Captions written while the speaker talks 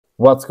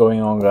What's going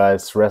on,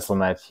 guys?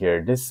 Wrestlemat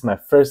here. This is my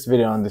first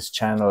video on this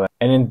channel,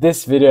 and in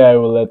this video I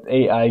will let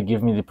AI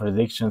give me the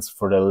predictions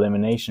for the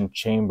Elimination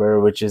Chamber,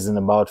 which is in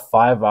about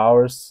 5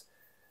 hours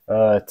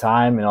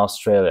time in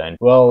Australia. And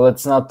well,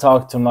 let's not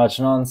talk too much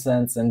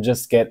nonsense and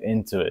just get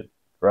into it,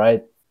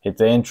 right? Hit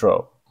the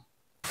intro.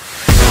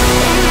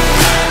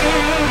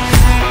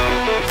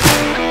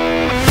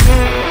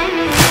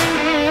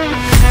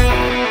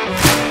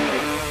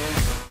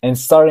 And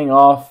starting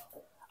off,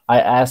 I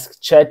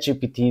asked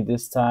ChatGPT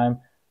this time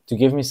to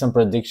give me some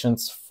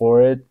predictions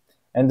for it.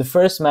 And the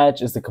first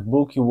match is the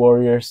Kabuki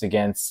Warriors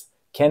against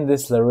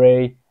Candice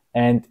LeRae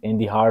and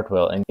Indy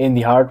Hartwell. And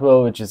Indy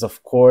Hartwell, which is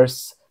of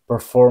course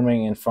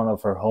performing in front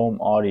of her home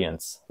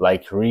audience,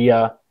 like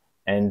Rhea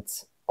and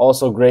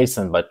also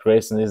Grayson. But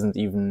Grayson isn't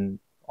even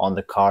on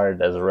the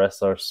card as a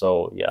wrestler,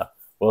 so yeah,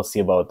 we'll see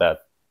about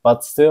that.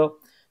 But still,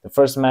 the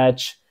first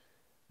match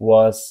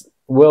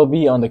will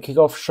be on the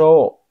kickoff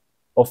show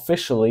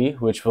officially,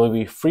 which will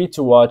be free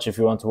to watch. If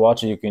you want to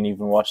watch it, you can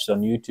even watch it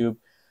on YouTube.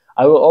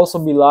 I will also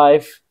be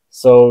live,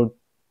 so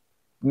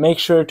make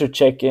sure to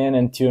check in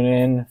and tune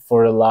in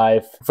for the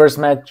live. First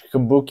match,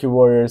 Kabuki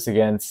Warriors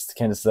against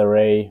Candice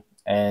LeRae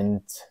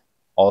and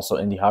also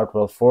Indy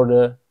Hartwell for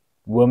the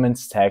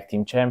Women's Tag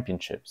Team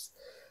Championships.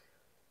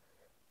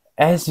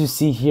 As you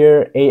see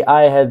here,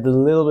 AI had a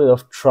little bit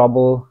of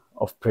trouble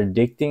of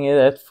predicting it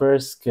at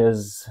first,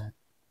 because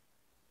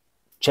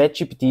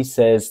ChatGPT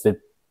says that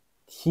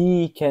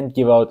he can't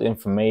give out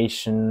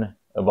information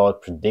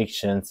about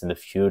predictions in the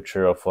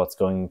future of what's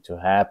going to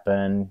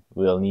happen.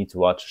 We'll need to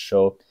watch a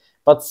show.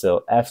 But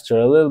still, after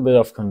a little bit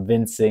of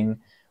convincing,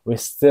 we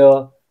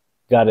still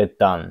got it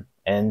done.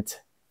 And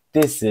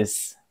this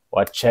is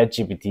what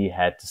ChatGPT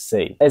had to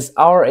say. As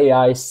our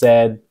AI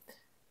said,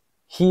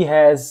 he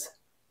has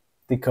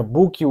the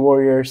Kabuki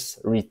Warriors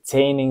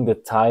retaining the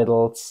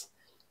titles,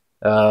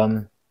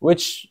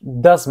 which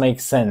does make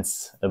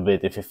sense a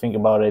bit if you think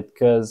about it,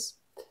 because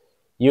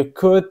you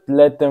could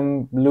let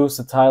them lose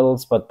the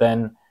titles, but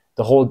then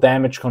the whole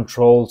damage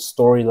control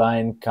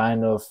storyline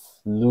kind of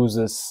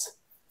loses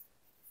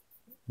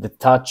the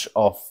touch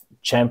of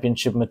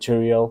championship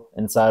material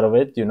inside of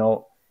it. You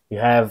know, you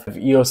have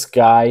Io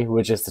Sky,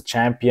 which is the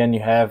champion.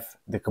 You have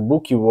the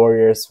Kabuki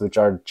Warriors, which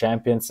are the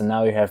champions. And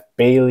now you have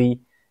Bayley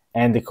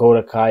and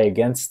Dakota Kai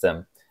against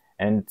them.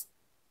 And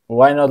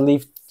why not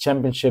leave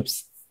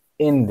championships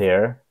in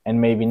there? And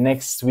maybe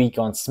next week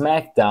on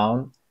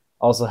SmackDown,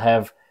 also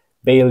have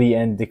Bayley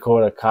and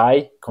Dakota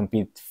Kai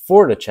compete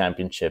for the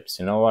championships.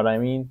 You know what I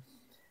mean?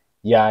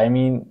 Yeah, I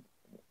mean,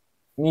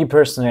 me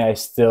personally, I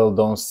still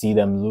don't see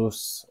them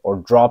lose or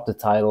drop the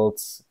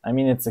titles. I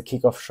mean, it's a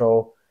kickoff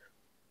show.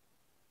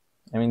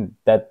 I mean,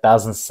 that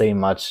doesn't say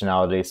much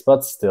nowadays,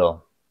 but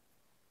still,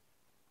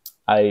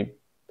 I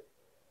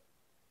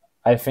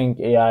think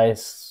AI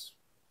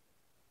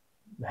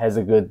has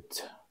a good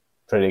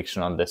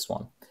prediction on this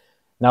one.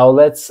 Now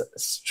let's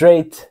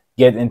straight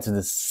get into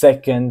the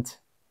second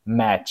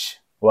match.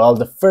 Well,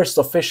 the first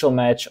official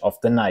match of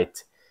the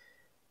night.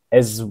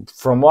 As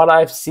from what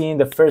I've seen,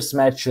 the first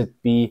match should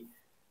be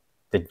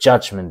the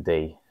Judgment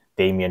Day.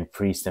 Damian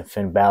Priest and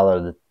Finn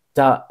Balor,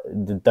 the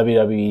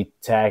WWE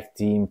Tag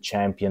Team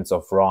Champions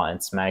of Raw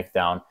and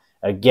SmackDown,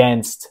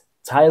 against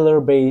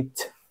Tyler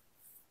Bate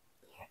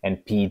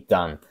and Pete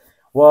Dunne.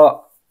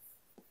 Well,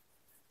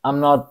 I'm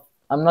not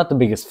the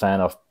biggest fan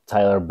of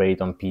Tyler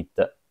Bate and Pete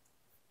Dunne.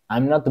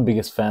 I'm not the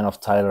biggest fan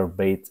of Tyler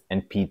Bate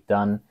and Pete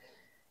Dunne.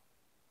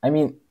 I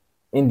mean,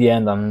 in the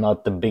end, I'm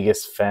not the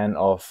biggest fan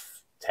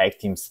of tag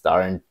teams that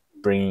aren't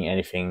bringing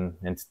anything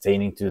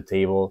entertaining to the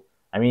table.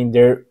 I mean,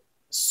 they're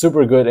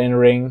super good in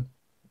ring.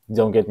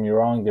 Don't get me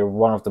wrong. They're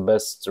one of the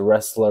best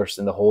wrestlers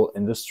in the whole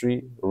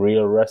industry,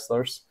 real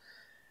wrestlers.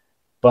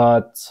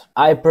 But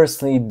I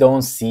personally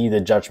don't see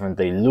the Judgment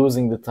Day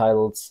losing the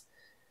titles,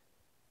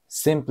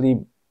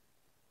 simply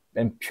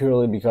and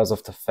purely because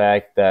of the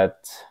fact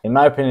that, in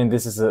my opinion,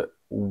 this is a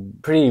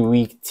pretty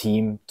weak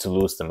team to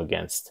lose them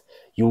against.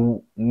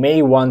 You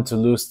may want to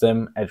lose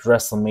them at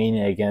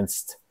WrestleMania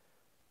against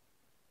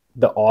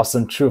the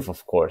Awesome Truth,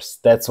 of course.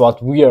 That's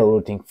what we are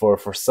rooting for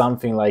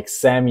something like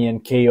Sammy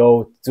and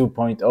KO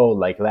 2.0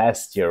 like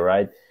last year,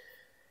 right?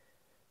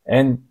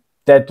 And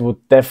that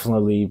would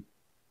definitely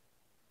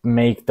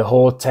make the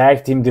whole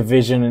tag team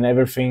division and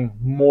everything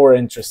more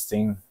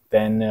interesting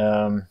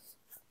than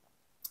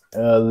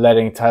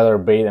letting Tyler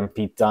Bate and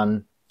Pete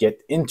Dunne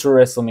get into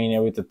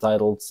WrestleMania with the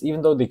titles,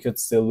 even though they could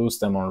still lose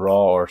them on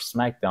Raw or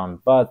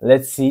SmackDown. But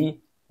let's see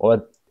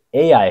what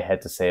AI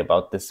had to say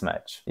about this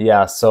match.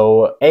 Yeah,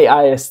 so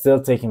AI is still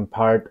taking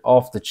part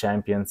of the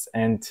champions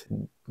and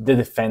the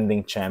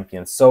defending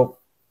champions. So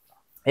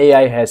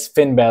AI has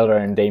Finn Balor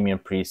and Damian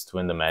Priest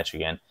win the match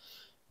again.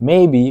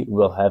 Maybe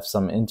we'll have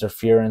some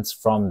interference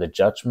from the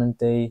Judgment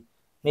Day.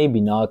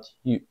 Maybe not.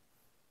 You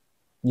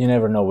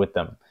never know with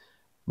them.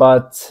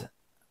 But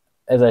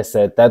as I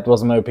said, that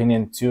was my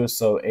opinion too,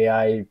 so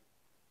AI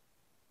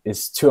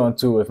is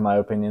 2-on-2 with my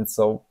opinion,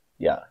 so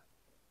yeah.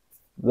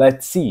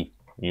 Let's see.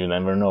 You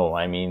never know.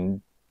 I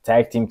mean,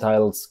 tag team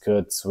titles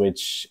could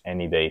switch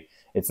any day.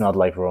 It's not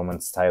like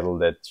Roman's title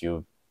that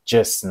you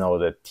just know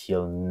that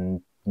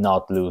he'll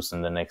not lose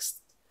in the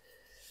next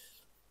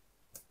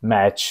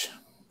match,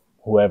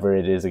 whoever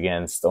it is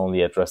against,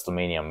 only at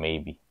WrestleMania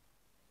maybe.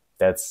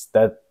 That's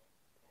the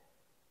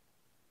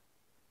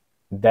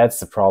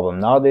problem.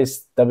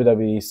 Nowadays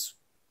WWE is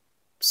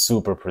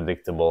super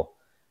predictable.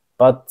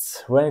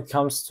 But when it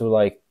comes to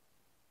like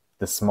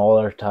the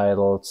smaller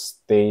titles,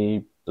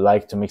 they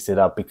like to mix it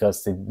up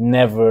because they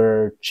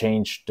never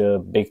change the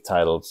big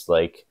titles.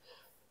 Like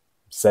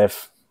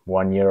Seth,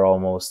 1 year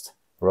almost,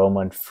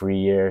 Roman 3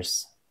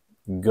 years,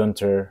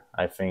 Gunther,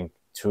 I think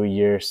 2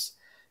 years.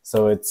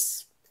 So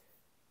it's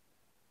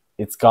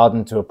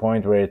gotten to a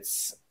point where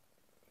it's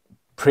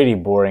pretty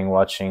boring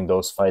watching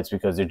those fights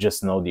because you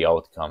just know the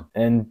outcome.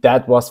 And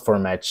that was for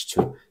match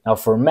 2. Now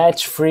for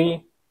match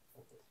 3,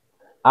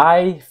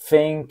 I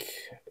think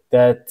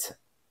that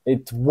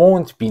it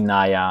won't be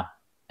Nia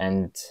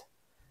and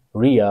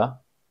Rhea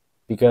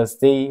because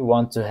they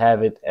want to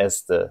have it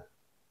as the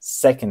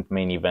second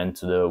main event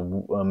to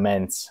the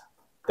men's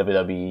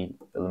WWE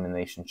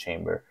Elimination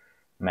Chamber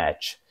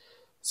match.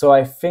 So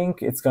I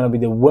think it's going to be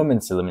the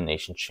women's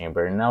Elimination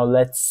Chamber. Now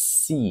let's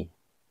see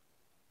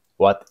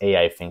what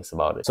AI thinks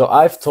about it. So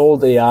I've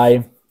told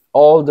AI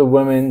all the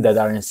women that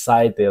are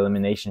inside the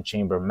Elimination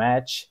Chamber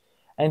match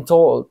and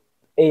told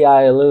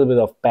AI a little bit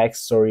of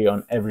backstory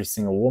on every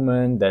single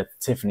woman, that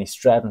Tiffany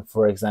Stratton,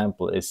 for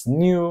example, is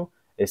new,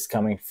 is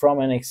coming from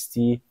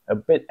NXT, a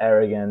bit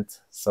arrogant.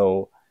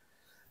 So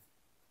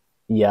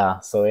yeah,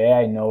 so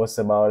AI knows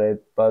about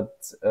it. But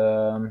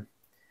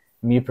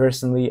me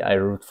personally, I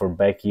root for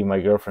Becky. My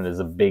girlfriend is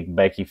a big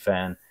Becky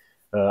fan.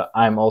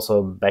 I'm also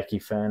a Becky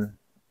fan.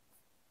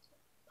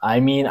 I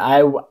mean,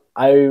 I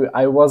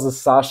was a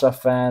Sasha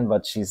fan,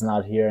 but she's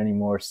not here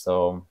anymore.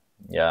 So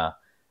yeah,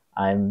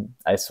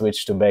 I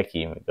switched to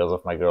Becky because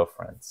of my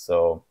girlfriend.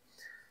 So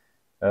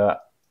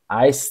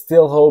I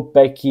still hope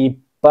Becky,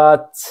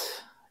 but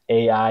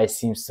AI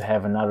seems to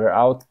have another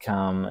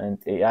outcome, and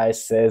AI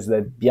says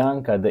that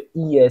Bianca, the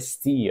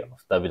EST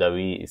of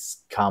WWE,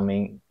 is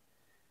coming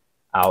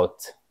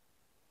out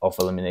of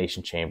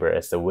Elimination Chamber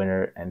as the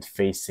winner and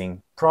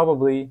facing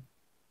probably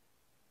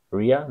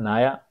Rhea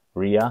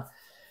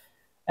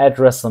at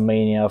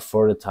WrestleMania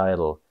for the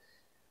title.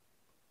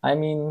 I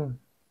mean,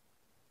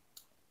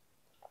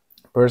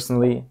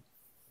 personally,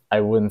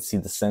 I wouldn't see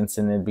the sense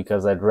in it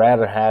because I'd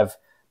rather have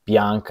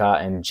Bianca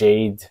and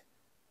Jade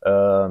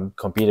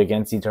compete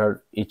against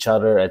each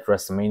other at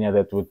WrestleMania.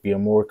 That would be a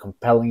more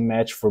compelling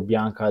match for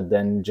Bianca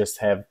than just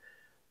have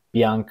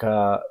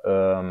Bianca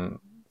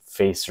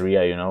face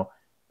Rhea, you know.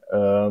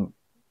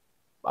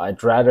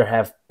 I'd rather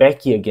have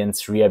Becky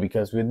against Rhea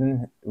because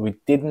we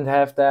didn't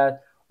have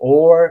that.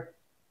 Or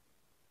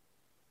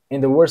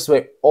in the worst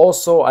way,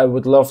 also I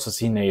would love to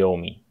see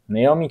Naomi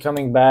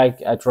coming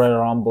back at Royal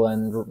Rumble,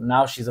 and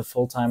now she's a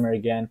full-timer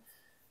again.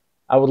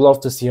 I would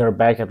love to see her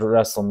back at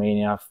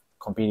WrestleMania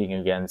competing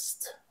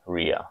against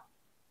Rhea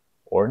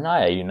or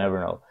Nia, you never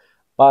know.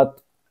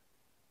 But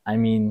I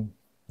mean,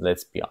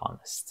 let's be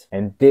honest.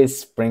 And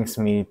this brings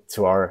me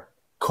to our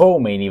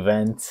co-main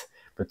event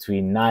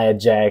between Nia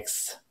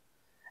Jax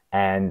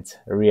and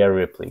Rhea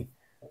Ripley,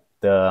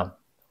 the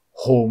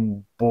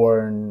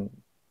homeborn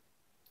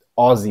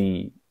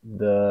Aussie,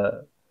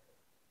 the,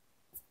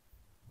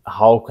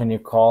 how can you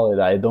call it?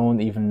 I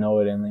don't even know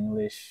it in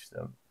English.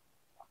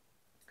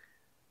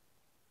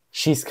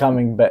 She's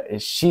coming back.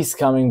 She's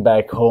coming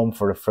back home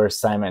for the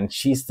first time, and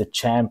she's the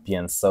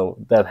champion. So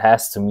that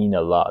has to mean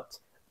a lot.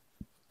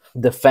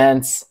 The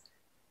fans,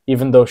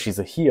 even though she's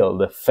a heel,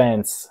 the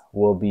fans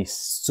will be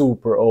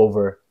super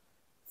over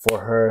for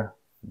her.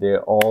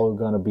 They're all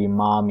gonna be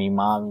mommy,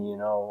 you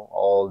know,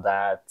 all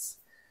that.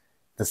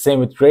 The same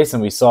with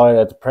Grayson. We saw it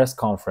at the press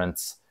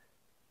conference.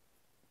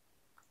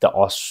 The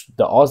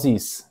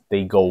Aussies,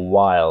 they go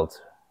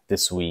wild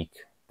this week.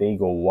 They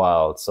go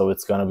wild. So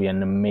it's going to be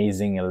an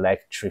amazing,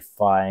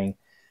 electrifying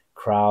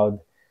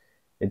crowd.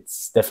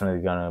 It's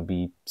definitely going to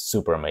be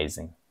super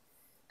amazing.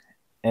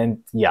 And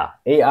yeah,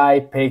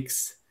 AI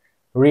picks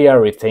Rhea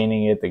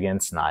retaining it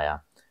against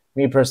Nia.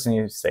 Me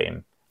personally,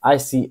 same. I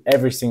see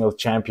every single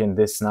champion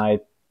this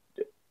night,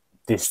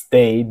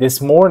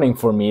 this morning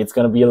for me. It's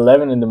going to be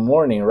 11 in the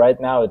morning. Right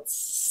now it's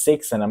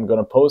 6 and I'm going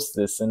to post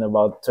this in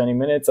about 20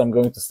 minutes. I'm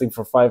going to sleep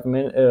for 5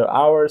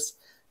 hours,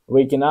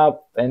 waking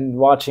up and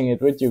watching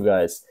it with you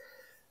guys.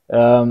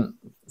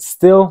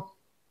 Still,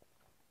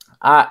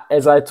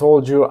 as I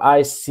told you,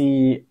 I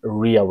see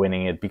Rhea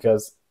winning it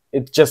because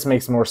it just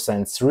makes more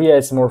sense. Rhea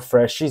is more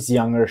fresh. She's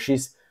younger.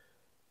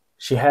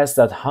 She has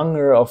that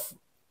hunger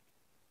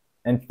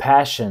and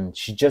passion.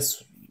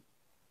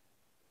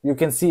 You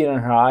can see it in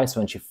her eyes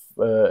when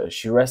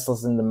she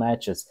wrestles in the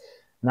matches.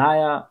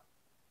 Nia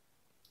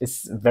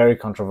is very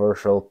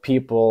controversial.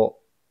 People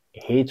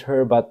hate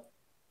her, but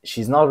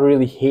she's not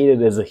really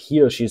hated as a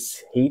heel.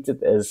 She's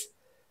hated as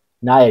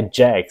Nia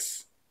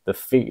Jax, the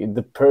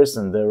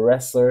person, the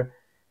wrestler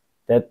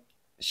that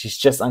she's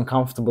just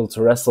uncomfortable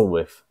to wrestle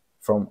with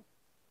from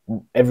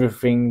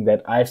everything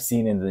that I've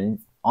seen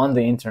on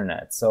the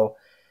internet. So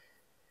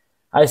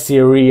I see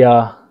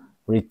Rhea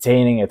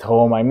retaining at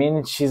home. I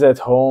mean, she's at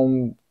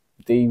home.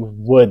 They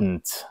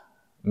wouldn't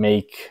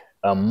make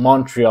a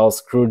Montreal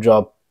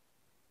Screwjob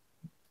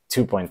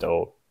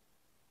 2.0.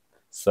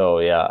 So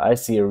yeah, I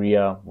see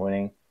Rhea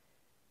winning.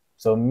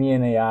 So me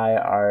and AI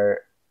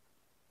are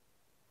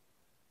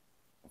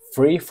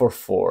 3 for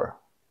 4,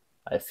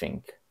 I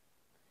think.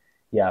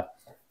 Yeah.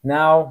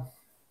 Now,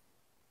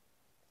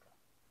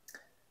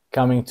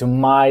 coming to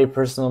my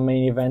personal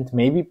main event,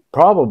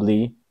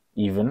 probably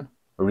even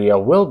Rhea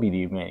will be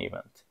the main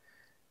event.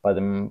 But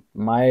in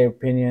my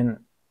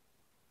opinion,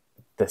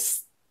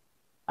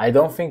 I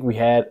don't think we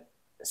had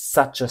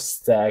such a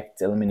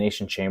stacked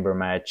Elimination Chamber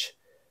match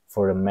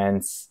for the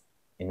men's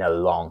in a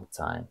long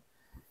time.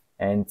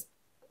 And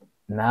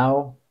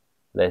now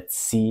let's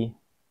see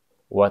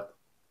what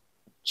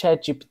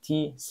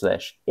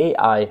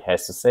ChatGPT/AI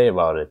has to say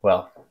about it.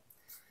 Well,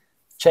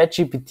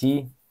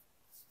 ChatGPT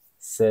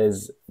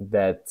says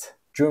that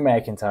Drew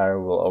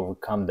McIntyre will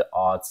overcome the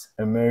odds,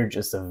 emerge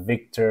as a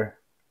victor,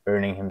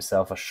 earning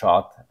himself a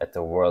shot at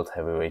the World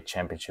Heavyweight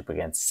Championship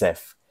against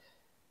Seth.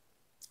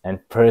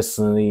 And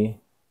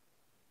personally,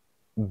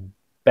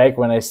 back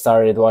when I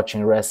started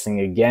watching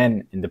wrestling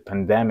again in the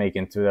pandemic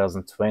in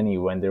 2020,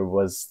 when there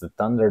was the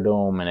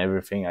Thunderdome and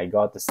everything, I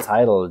got this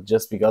title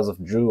just because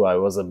of Drew. I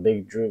was a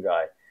big Drew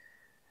guy.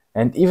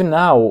 And even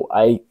now,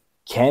 I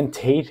can't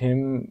hate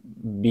him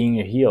being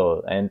a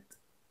heel. And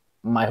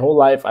my whole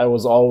life, I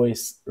was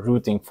always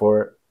rooting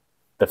for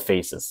the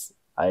faces.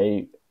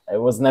 I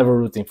was never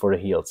rooting for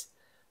the heels.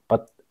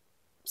 But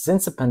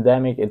since the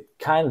pandemic, it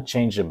kind of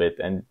changed a bit.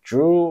 And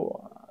Drew,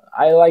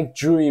 I like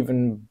Drew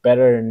even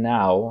better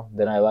now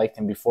than I liked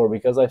him before,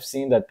 because I've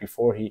seen that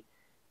before he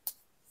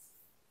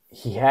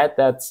had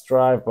that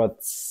strive,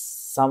 but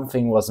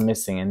something was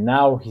missing. And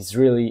now he's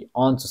really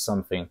onto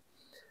something.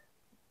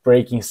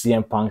 Breaking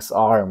CM Punk's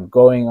arm,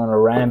 going on a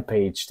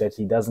rampage that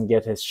he doesn't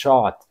get his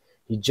shot.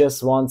 He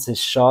just wants his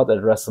shot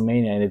at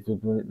WrestleMania, and it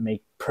would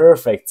make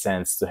perfect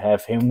sense to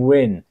have him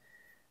win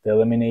the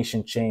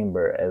Elimination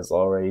Chamber, as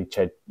already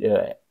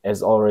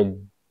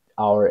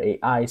our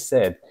AI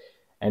said.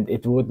 And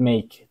it would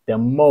make the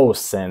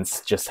most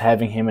sense just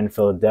having him in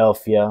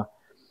Philadelphia,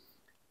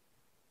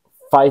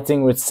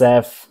 fighting with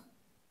Seth,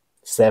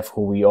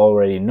 who we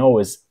already know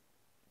is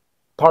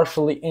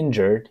partially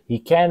injured. He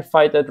can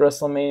fight at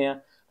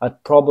WrestleMania, but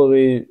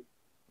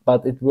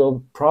it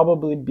will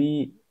probably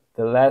be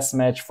the last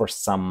match for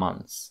some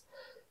months.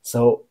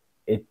 So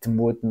it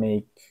would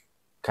make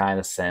kind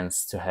of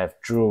sense to have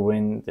Drew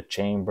win the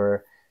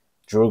Chamber,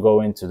 Drew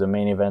go into the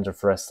main event of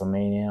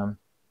WrestleMania,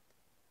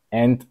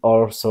 and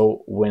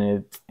also win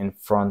it in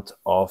front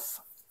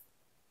of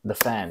the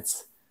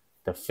fans.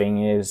 The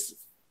thing is,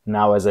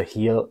 now as a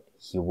heel,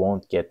 he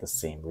won't get the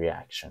same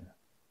reaction.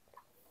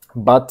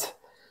 But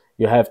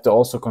you have to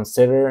also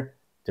consider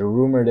the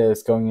rumor that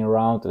is going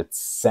around with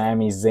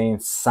Sami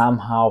Zayn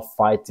somehow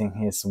fighting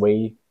his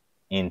way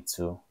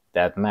into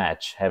that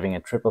match, having a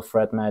triple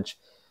threat match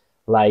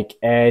like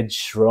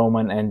Edge,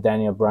 Roman, and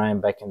Daniel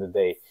Bryan back in the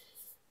day.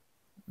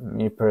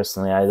 Me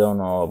personally, I don't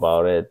know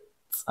about it.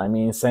 I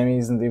mean, Sami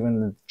isn't even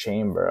in the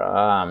Chamber.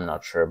 I'm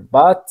not sure.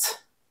 But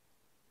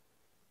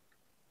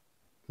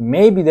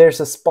maybe there's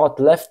a spot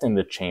left in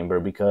the Chamber,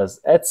 because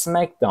at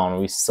SmackDown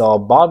we saw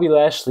Bobby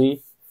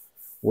Lashley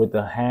with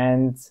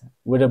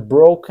a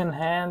broken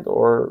hand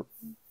or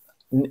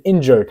an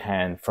injured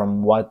hand,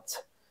 from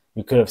what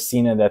you could have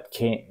seen in that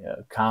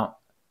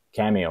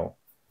cameo.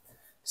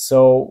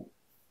 So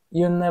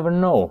you never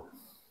know.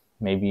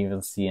 Maybe even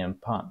CM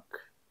Punk.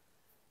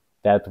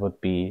 That would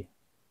be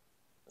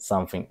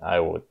something I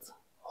would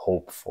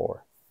hope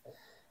for.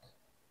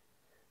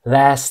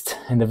 Last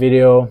in the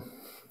video,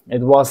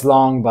 it was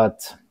long,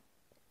 but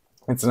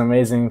it's an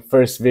amazing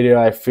first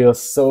video. I feel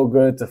so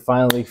good to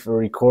finally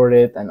record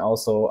it and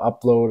also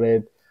upload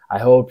it. I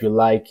hope you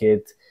like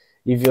it.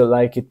 If you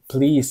like it,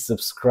 please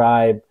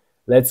subscribe.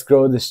 Let's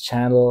grow this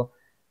channel.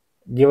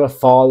 Give a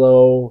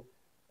follow.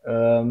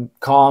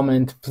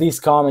 Comment. Please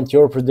comment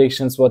your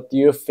predictions. What do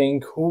you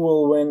think? Who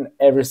will win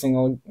every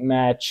single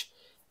match?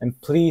 And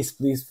please,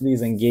 please,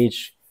 please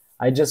engage.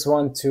 I just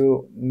want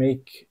to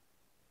make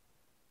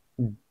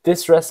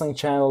this wrestling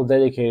channel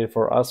dedicated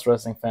for us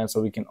wrestling fans,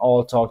 so we can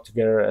all talk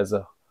together as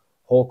a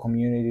whole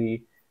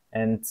community.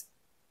 And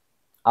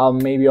I'll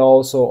maybe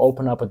also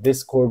open up a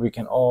Discord. We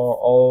can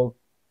all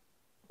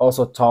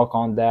also talk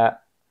on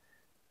that.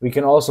 We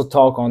can also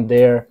talk on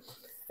there.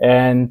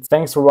 And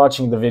thanks for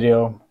watching the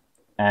video.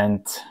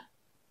 And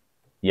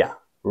yeah,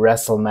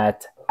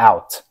 Wrestlemat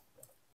out.